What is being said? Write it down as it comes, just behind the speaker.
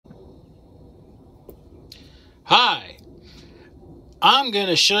Hi, I'm going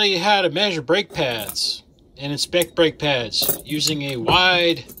to show you how to measure brake pads and inspect brake pads using a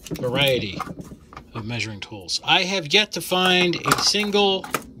wide variety of measuring tools. I have yet to find a single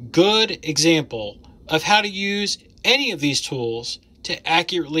good example of how to use any of these tools to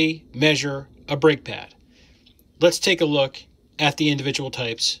accurately measure a brake pad. Let's take a look at the individual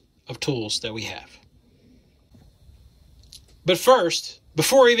types of tools that we have. But first,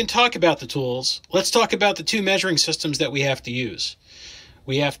 before we even talk about the tools, let's talk about the two measuring systems that we have to use.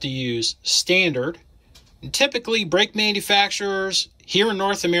 We have to use standard. And typically, brake manufacturers here in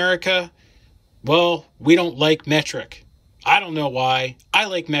North America, well, we don't like metric. I don't know why. I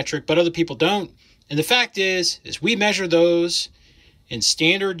like metric, but other people don't. And the fact is we measure those in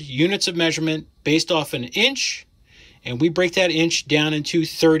standard units of measurement based off an inch, and we break that inch down into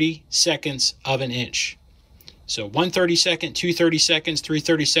 30 seconds of an inch. So 1 30-second, 2 30-seconds, 3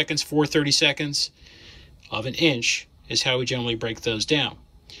 30-seconds, 4 30-seconds of an inch is how we generally break those down.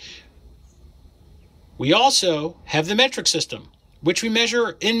 We also have the metric system, which we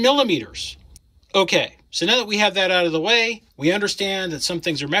measure in millimeters. Okay, so now that we have that out of the way, we understand that some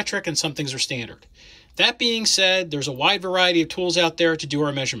things are metric and some things are standard. That being said, there's a wide variety of tools out there to do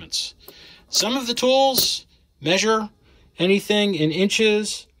our measurements. Some of the tools measure anything in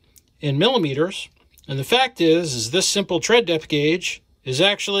inches, in millimeters, and the fact is this simple tread depth gauge is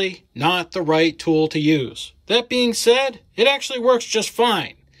actually not the right tool to use. That being said, it actually works just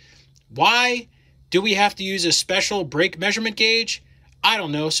fine. Why do we have to use a special brake measurement gauge? I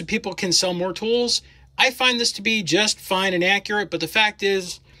don't know, so people can sell more tools. I find this to be just fine and accurate, but the fact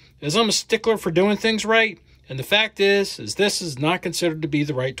is I'm a stickler for doing things right, and the fact is this is not considered to be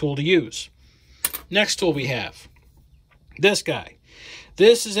the right tool to use. Next tool we have, this guy.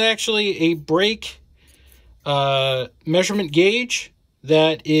 This is actually a brake measurement gauge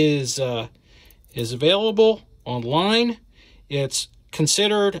that is available online. It's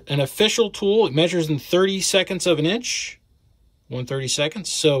considered an official tool. It measures in 30 seconds of an inch, 1 30-second,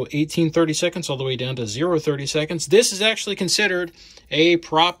 so 18 30-seconds all the way down to 0 30-seconds. This is actually considered a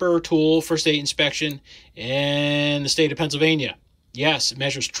proper tool for state inspection in the state of Pennsylvania. Yes, it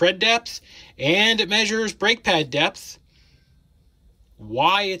measures tread depth and it measures brake pad depth.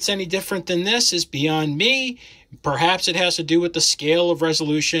 Why it's any different than this is beyond me. Perhaps it has to do with the scale of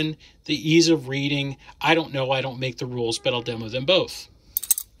resolution, the ease of reading. I don't know. I don't make the rules, but I'll demo them both.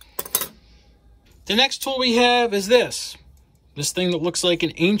 The next tool we have is this thing that looks like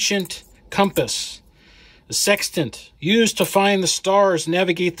an ancient compass, a sextant used to find the stars,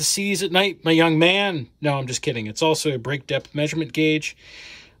 navigate the seas at night, my young man. No, I'm just kidding. It's also a brake depth measurement gauge.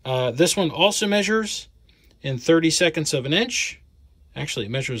 This one also measures in 30 seconds of an inch. Actually,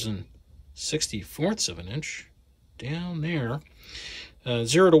 it measures in 64ths of an inch down there.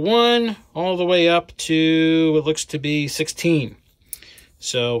 0 to 1 all the way up to what looks to be 16.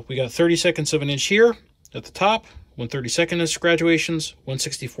 So we got 30 seconds of an inch here at the top, 1 32nd inch graduations,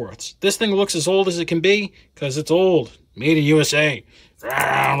 1/64. This thing looks as old as it can be because it's old. Made in USA.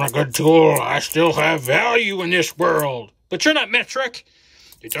 I'm a good tool. I still have value in this world. But you're not metric.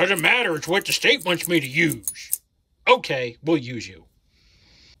 It doesn't matter. It's what the state wants me to use. Okay, we'll use you.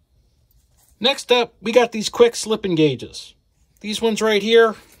 Next up, we got these quick slipping gauges. These ones right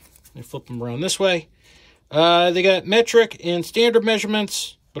here, I flip them around this way. They got metric and standard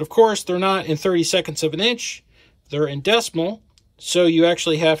measurements, but of course they're not in 30 seconds of an inch. They're in decimal, so you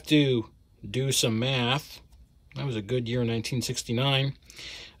actually have to do some math. That was a good year in 1969.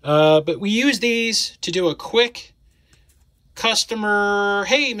 But we use these to do a quick customer,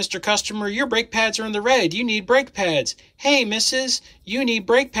 hey, Mr. Customer, your brake pads are in the red. You need brake pads. Hey, Mrs., you need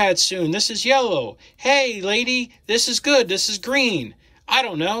brake pads soon. This is yellow. Hey, lady, this is good. This is green. I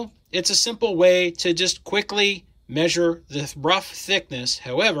don't know. It's a simple way to just quickly measure the rough thickness.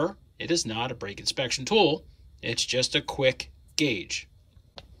 However, it is not a brake inspection tool. It's just a quick gauge.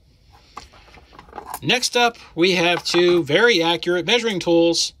 Next up, we have two very accurate measuring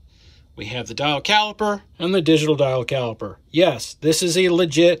tools. We have the dial caliper and the digital dial caliper. Yes, this is a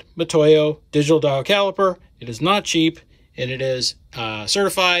legit Matoyo digital dial caliper. It is not cheap, and it is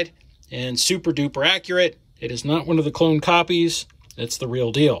certified and super duper accurate. It is not one of the clone copies. It's the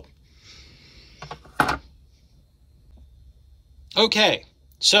real deal. Okay,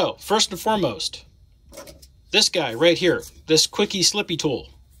 so first and foremost, this guy right here, this quickie slippy tool.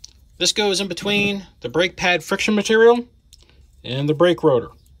 This goes in between the brake pad friction material and the brake rotor.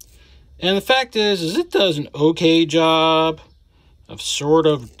 And the fact is it does an okay job of sort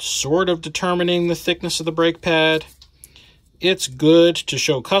of determining the thickness of the brake pad. It's good to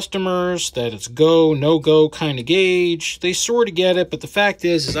show customers that it's go, no-go kind of gauge. They sort of get it, but the fact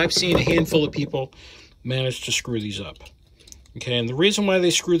is I've seen a handful of people manage to screw these up. Okay, and the reason why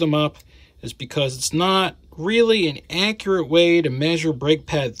they screw them up is because it's not really an accurate way to measure brake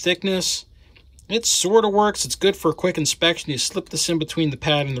pad thickness. It sort of works. It's good for a quick inspection. You slip this in between the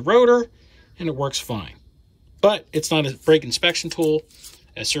pad and the rotor, and it works fine. But it's not a brake inspection tool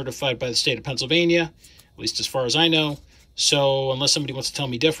as certified by the state of Pennsylvania, at least as far as I know. So unless somebody wants to tell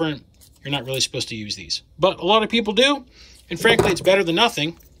me different, you're not really supposed to use these. But a lot of people do, and frankly, it's better than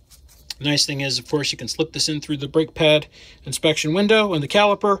nothing. The nice thing is, of course, you can slip this in through the brake pad inspection window and the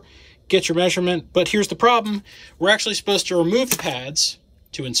caliper, get your measurement. But here's the problem. We're actually supposed to remove the pads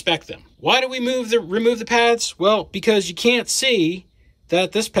to inspect them. Why do we remove the pads? Well, because you can't see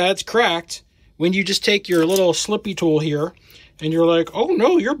that this pad's cracked when you just take your little slippy tool here and you're like, oh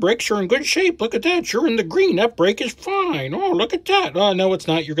no, your brakes are in good shape. Look at that. You're in the green. That brake is fine. Oh, look at that. Oh, no, it's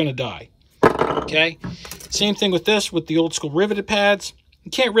not. You're going to die. Okay. Same thing with this, with the old school riveted pads.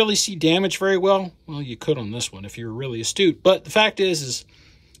 You can't really see damage very well. Well, you could on this one if you're really astute. But the fact is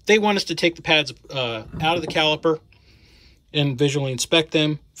they want us to take the pads out of the caliper and visually inspect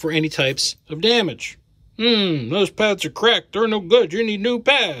them for any types of damage. Those pads are cracked. They're no good. You need new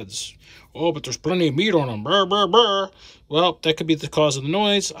pads. Oh, but there's plenty of meat on them. Brr, brr, brr. Well, that could be the cause of the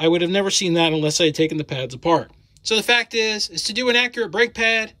noise. I would have never seen that unless I had taken the pads apart. So the fact is to do an accurate brake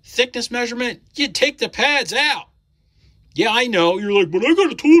pad thickness measurement, you'd take the pads out. Yeah, I know. You're like, but I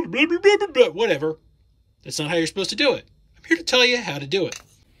got a tool. Blah, blah, blah, blah, blah. Whatever. That's not how you're supposed to do it. I'm here to tell you how to do it.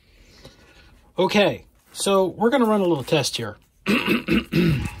 Okay. So we're going to run a little test here.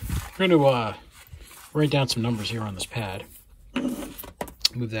 We're going to write down some numbers here on this pad.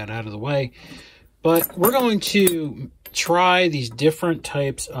 Move that out of the way. But we're going to try these different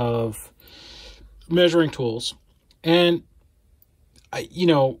types of measuring tools. And,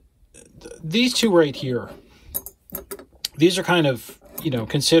 these two right here, these are kind of,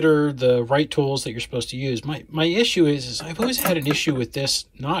 considered the right tools that you're supposed to use. My issue is I've always had an issue with this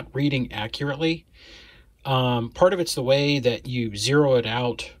not reading accurately. Part of it's the way that you zero it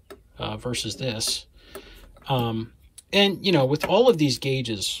out versus this. And, with all of these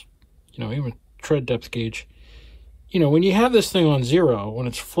gauges, even tread depth gauge, when you have this thing on 0, when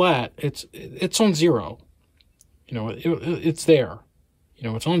it's flat, it's on 0. It's there.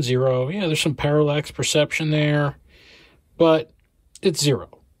 It's on 0. Yeah, there's some parallax perception there, but it's 0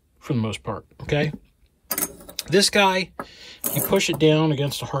 for the most part, okay? This guy, you push it down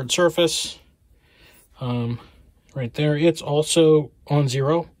against a hard surface. Right there, it's also on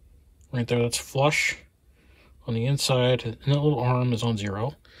 0. Right there, that's flush on the inside, and that little arm is on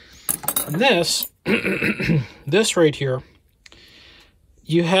 0. And this, this right here,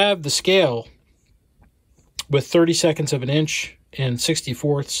 you have the scale with 30 of an inch and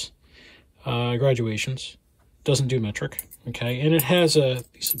 64ths graduations. Doesn't do metric, okay? And it has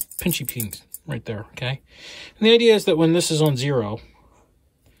these pinchy pings right there, okay? And the idea is that when this is on 0,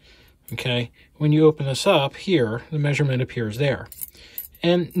 okay, when you open this up here, the measurement appears there.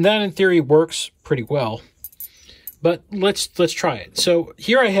 And that in theory works pretty well. But let's try it. So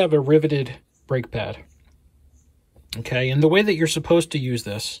here I have a riveted brake pad. Okay, and the way that you're supposed to use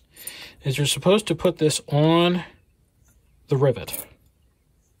this is you're supposed to put this on the rivet.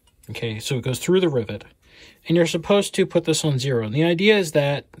 Okay, so it goes through the rivet. And you're supposed to put this on 0. And the idea is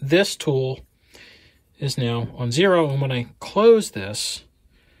that this tool is now on 0. And when I close this,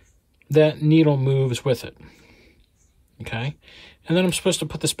 that needle moves with it. Okay, and then I'm supposed to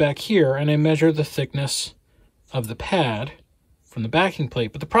put this back here and I measure the thickness of the pad from the backing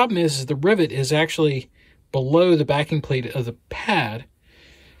plate. But the problem is the rivet is actually below the backing plate of the pad.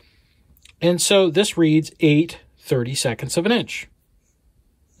 And so this reads 8/32 of an inch.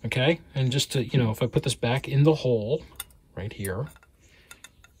 Okay, and just to, if I put this back in the hole right here,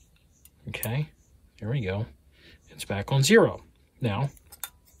 okay, there we go. It's back on 0. Now,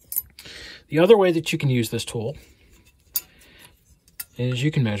 the other way that you can use this tool is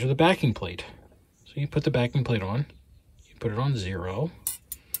you can measure the backing plate. So you put the backing plate on, you put it on 0,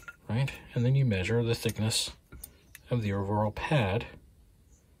 right? And then you measure the thickness of the overall pad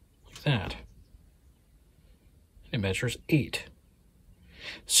like that. It measures 8.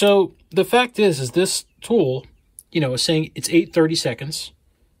 So the fact is this tool, is saying it's 8/32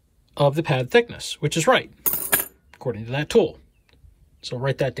 of the pad thickness, which is right, according to that tool. So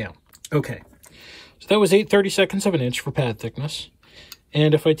write that down. Okay, so that was 8/32 of an inch for pad thickness.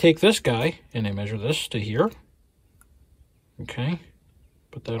 And if I take this guy and I measure this to here, okay,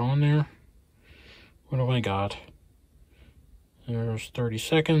 put that on there. What have I got? There's 30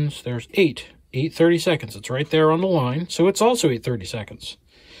 seconds. There's 8/32. It's right there on the line. So it's also 8/32.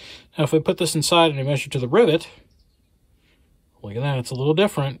 Now, if I put this inside and I measure to the rivet, look at that. It's a little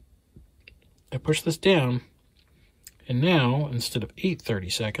different. I push this down, and now, instead of 8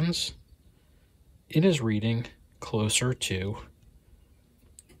 30-seconds, it is reading closer to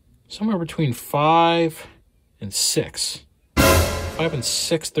somewhere between 5 and 6. 5 and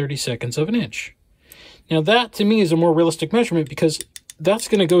 6 30-seconds of an inch. Now that, to me, is a more realistic measurement because that's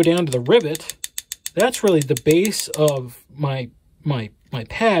going to go down to the rivet. That's really the base of my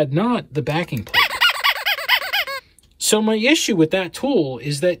pad, not the backing plate. So my issue with that tool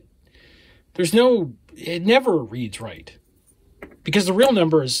is that it never reads right. Because the real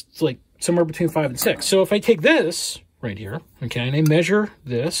number is like somewhere between 5 and 6. So if I take this right here, okay, and I measure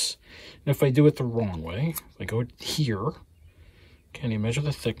this, and if I do it the wrong way, if I go here, okay, and I measure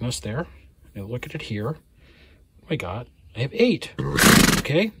the thickness there, and I look at it here, what do I got? I have 8.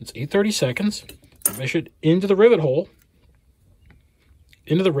 Okay, it's 8 30-seconds. I measure it into the rivet hole,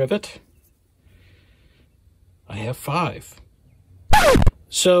 into the rivet. I have 5.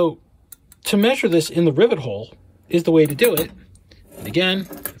 So to measure this in the rivet hole is the way to do it. And again,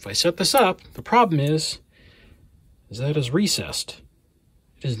 if I set this up, the problem is that it is recessed.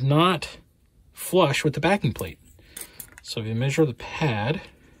 It is not flush with the backing plate. So if you measure the pad,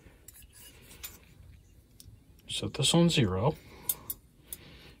 set this on 0,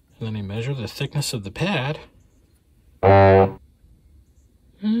 and then I measure the thickness of the pad.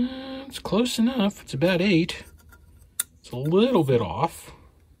 It's close enough. It's about 8. It's a little bit off.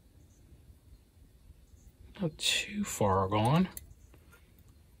 Not too far gone.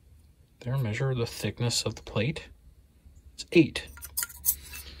 There, measure the thickness of the plate. It's 8.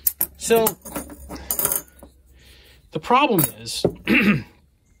 So the problem is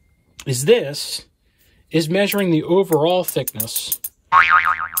this is measuring the overall thickness,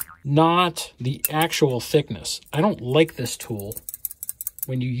 not the actual thickness. I don't like this tool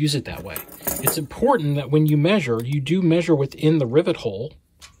when you use it that way. It's important that when you measure, you do measure within the rivet hole,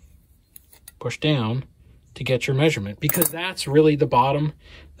 push down to get your measurement, because that's really the bottom.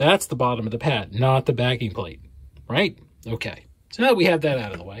 That's the bottom of the pad, not the backing plate, right? Okay, so now that we have that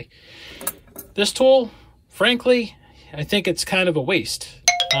out of the way, this tool, frankly, I think it's kind of a waste.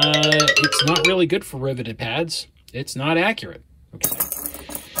 It's not really good for riveted pads. It's not accurate. Okay.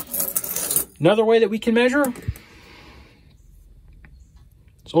 Another way that we can measure,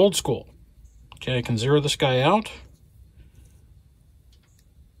 it's old school. Okay, I can zero this guy out.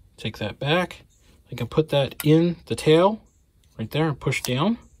 Take that back. I can put that in the tail right there and push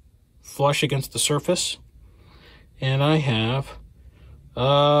down, flush against the surface. And I have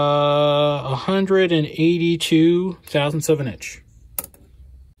 182 thousandths of an inch.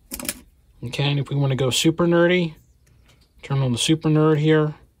 Okay, and if we want to go super nerdy, turn on the super nerd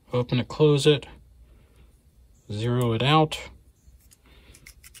here, open it, close it, zero it out,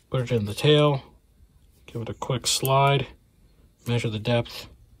 put it in the tail, give it a quick slide, measure the depth,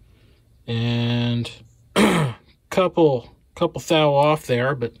 and couple thou off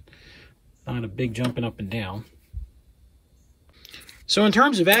there, but not a big jumping up and down. So in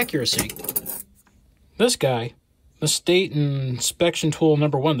terms of accuracy, this guy, the State Inspection Tool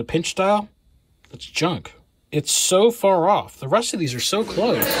number 1, the pinch style, it's junk. It's so far off. The rest of these are so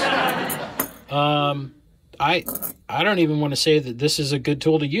close. I don't even want to say that this is a good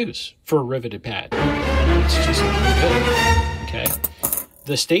tool to use for a riveted pad. It's just not good. Okay.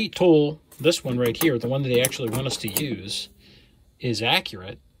 The State tool, this one right here, the one that they actually want us to use, is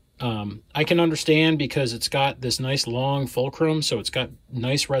accurate. I can understand because it's got this nice long fulcrum, so it's got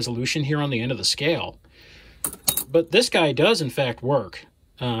nice resolution here on the end of the scale. But this guy does, in fact, work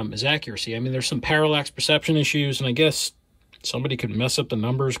as accuracy. I mean, there's some parallax perception issues, and I guess somebody could mess up the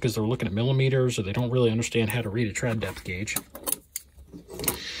numbers because they're looking at millimeters, or they don't really understand how to read a tread depth gauge.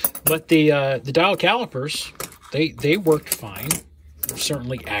 But the dial calipers, they worked fine. They're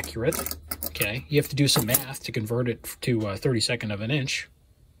certainly accurate. Okay, you have to do some math to convert it to 32nd of an inch,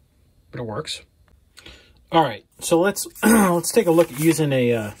 but it works. All right, so let's take a look at using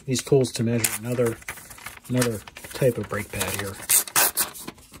these tools to measure another type of brake pad here.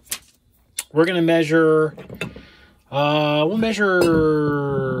 We're going to measure. We'll measure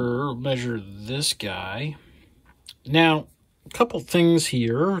this guy. Now, a couple things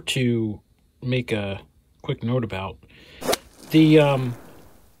here to make a quick note about. The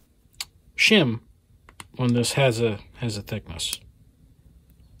shim on this has a thickness.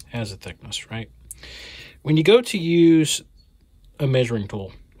 Has a thickness, right? When you go to use a measuring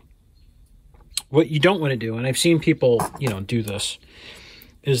tool, what you don't want to do, and I've seen people, do this,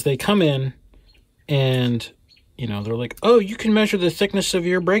 is they come in and, they're like, oh, you can measure the thickness of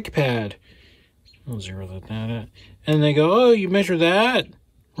your brake pad. I'll zero that out. And they go, oh, you measure that,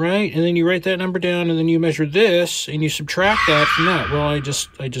 right? And then you write that number down, and then you measure this, and you subtract that from that. Well, I just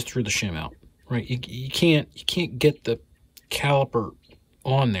threw the shim out, right? You can't get the caliper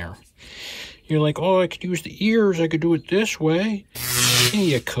on there. You're like, oh, I could use the ears. I could do it this way. Yeah,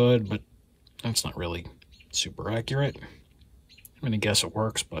 you could, but that's not really super accurate. I'm going to guess it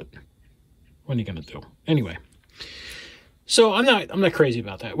works, but what are you going to do? Anyway, so I'm not crazy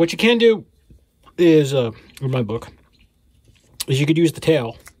about that. What you can do is, in my book, is you could use the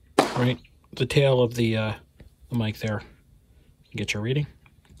tail, right? The tail of the mic there. Get your reading.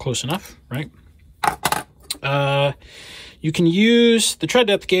 Close enough, right? You can use the tread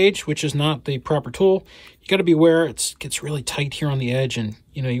depth gauge, which is not the proper tool. You got to be aware it gets really tight here on the edge, and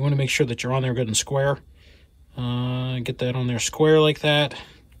you want to make sure that you're on there good and square. Get that on there square like that.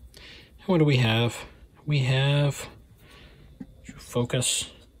 And what do we have? We have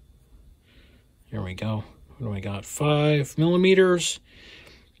focus. Here we go. What do I got? 5 millimeters.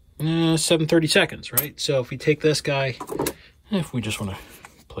 730 seconds, right? So if we take this guy, if we just want to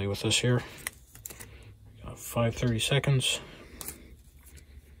play with this here. 530 seconds.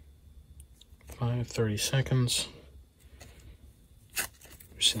 530 seconds.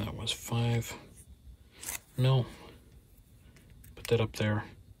 See, that was 5 mil. Put that up there.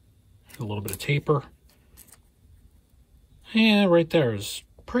 A little bit of taper. Yeah, right there is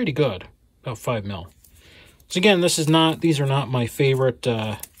pretty good. About 5 mil. So again, these are not my favorite.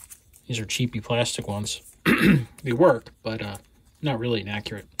 These are cheapy plastic ones. They work, but not really an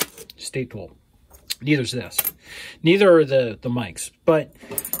accurate state tool. Neither's this. Neither are the mics. But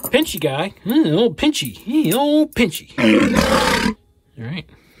Pinchy guy, old Pinchy, old Pinchy. All right.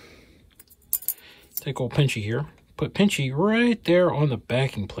 Take old Pinchy here. Put Pinchy right there on the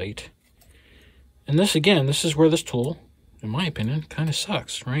backing plate. And this, again, this is where this tool, in my opinion, kind of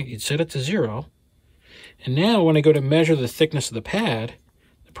sucks, right? You'd set it to 0. And now when I go to measure the thickness of the pad,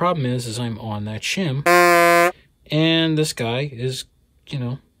 the problem is I'm on that shim. And this guy is,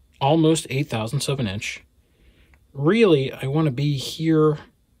 almost 0.08 of an inch. Really, I want to be here,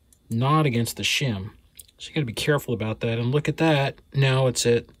 not against the shim. So you got to be careful about that. And look at that. Now it's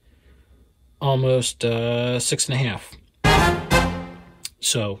at almost 6.5.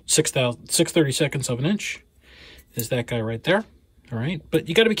 So 630 seconds of an inch is that guy right there. All right. But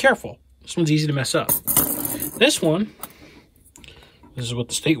you got to be careful. This one's easy to mess up. This one, this is what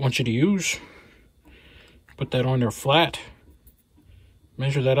the state wants you to use. Put that on there flat.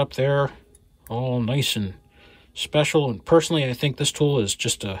 Measure that up there, all nice and special. And personally, I think this tool is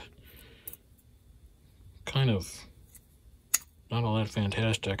just a kind of not all that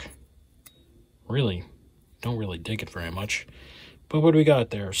fantastic. Really, don't really dig it very much. But what do we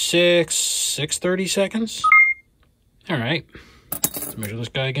got there? 630 seconds. All right. Let's measure this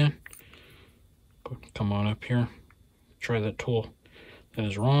guy again. Come on up here. Try that tool. That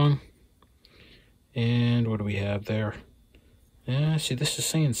is wrong. And what do we have there? Yeah, see, this is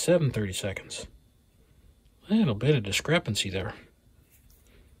saying 730 seconds. A little bit of discrepancy there.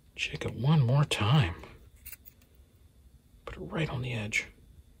 Check it one more time. Put it right on the edge.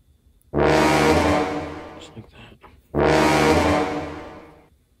 Just like that.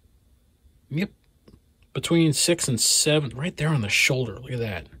 Yep. Between 6 and 7, right there on the shoulder. Look at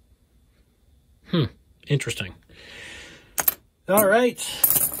that. Interesting. All right.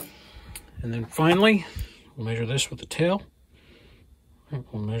 And then finally, we'll measure this with the tail.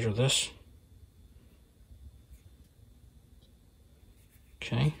 We'll measure this.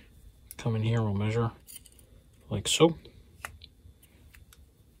 Okay. Come in here, we'll measure like so.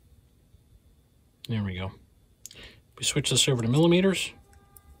 There we go. We switch this over to millimeters.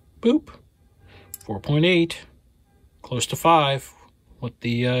 Boop. 4.8. Close to 5. What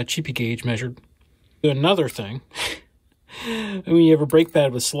the cheapy gauge measured. Another thing. When you have a brake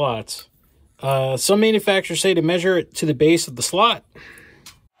pad with slots. Some manufacturers say to measure it to the base of the slot.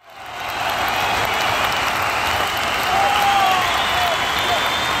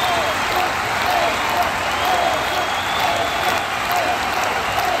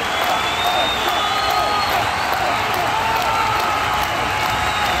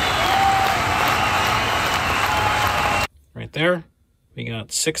 Right there, we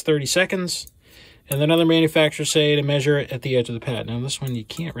got 630 seconds. And then other manufacturers say to measure it at the edge of the pad. Now this one, you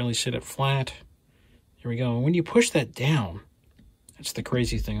can't really sit it flat. Here we go. And when you push that down, that's the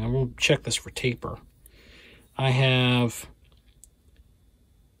crazy thing. And we'll check this for taper. I have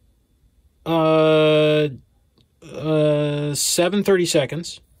 730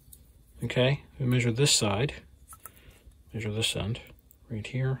 seconds. Okay, we measure this side. Measure this end right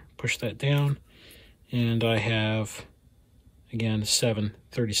here. Push that down. And I have, again,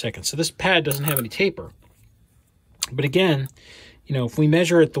 730 seconds. So this pad doesn't have any taper. But again, if we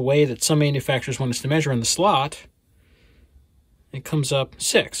measure it the way that some manufacturers want us to measure in the slot, it comes up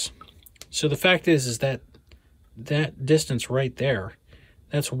 6. So the fact is that that distance right there,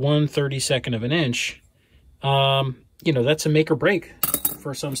 that's 1/32 of an inch. You know, that's a make or break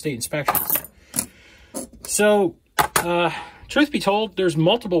for some state inspections. So, truth be told, there's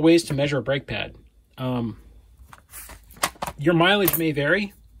multiple ways to measure a brake pad. Your mileage may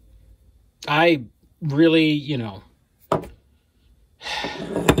vary. I really, you know,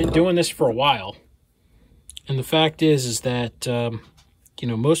 been doing this for a while. And the fact is that, you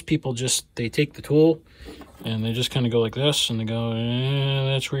know, most people they take the tool and they just kind of go like this and they go,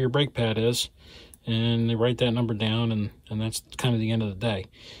 that's where your brake pad is. And they write that number down, and that's kind of the end of the day.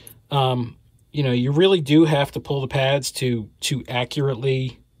 You know, you really do have to pull the pads to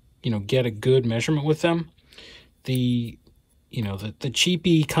accurately, you know, get a good measurement with them. The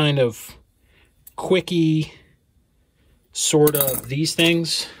cheapy kind of quickie sort of these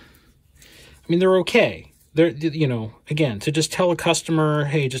things, I mean, they're okay. They're, you know, again, to just tell a customer,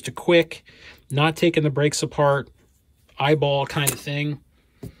 hey, just a quick, not taking the brakes apart, eyeball kind of thing,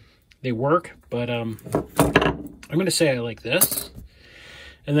 they work. But I'm going to say I like this.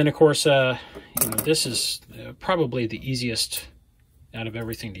 And then, of course, you know, this is probably the easiest out of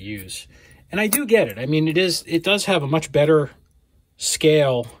everything to use. And I do get it. I mean, it does have a much better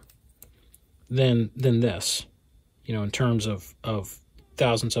scale than this, you know, in terms of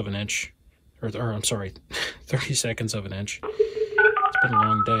thousandths of an inch, or I'm sorry, 30 seconds of an inch. It's been a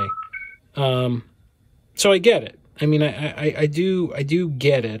long day. So I get it. I mean, I do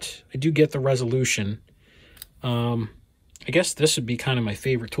get it. I do get the resolution. I guess this would be kind of my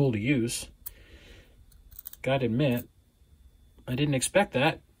favorite tool to use. Gotta admit, I didn't expect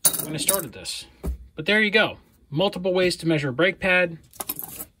that when I started this. But there you go. Multiple ways to measure a brake pad.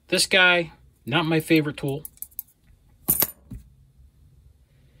 This guy, not my favorite tool.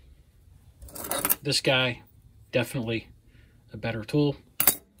 This guy, definitely a better tool.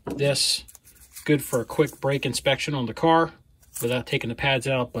 This, good for a quick brake inspection on the car without taking the pads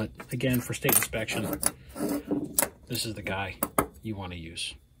out, but again, for state inspection, this is the guy you want to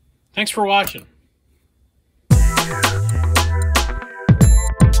use. Thanks for watching.